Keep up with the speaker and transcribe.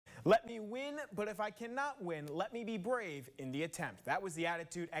Let me win, but if I cannot win, let me be brave in the attempt. That was the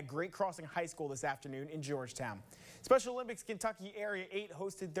attitude at Great Crossing High School this afternoon in Georgetown. Special Olympics Kentucky Area 8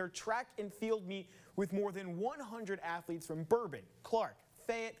 hosted their track and field meet with more than 100 athletes from Bourbon, Clark,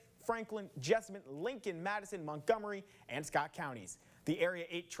 Fayette, Franklin, Jessamine, Lincoln, Madison, Montgomery, and Scott counties. The Area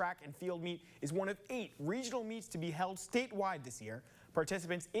 8 track and field meet is one of 8 regional meets to be held statewide this year.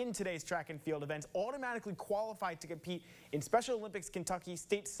 Participants in today's track and field events automatically qualified to compete in Special Olympics Kentucky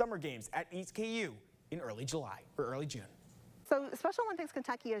State Summer Games at East KU in early June. So Special Olympics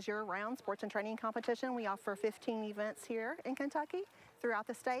Kentucky is year-round sports and training competition. We offer 15 events here in Kentucky throughout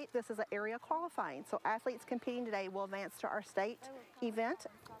the state. This is an area qualifying. So athletes competing today will advance to our state event,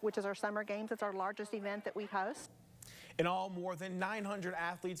 which is our Summer Games. It's our largest event that we host. In all, more than 900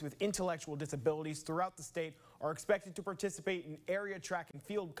 athletes with intellectual disabilities throughout the state are expected to participate in area track and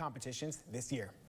field competitions this year.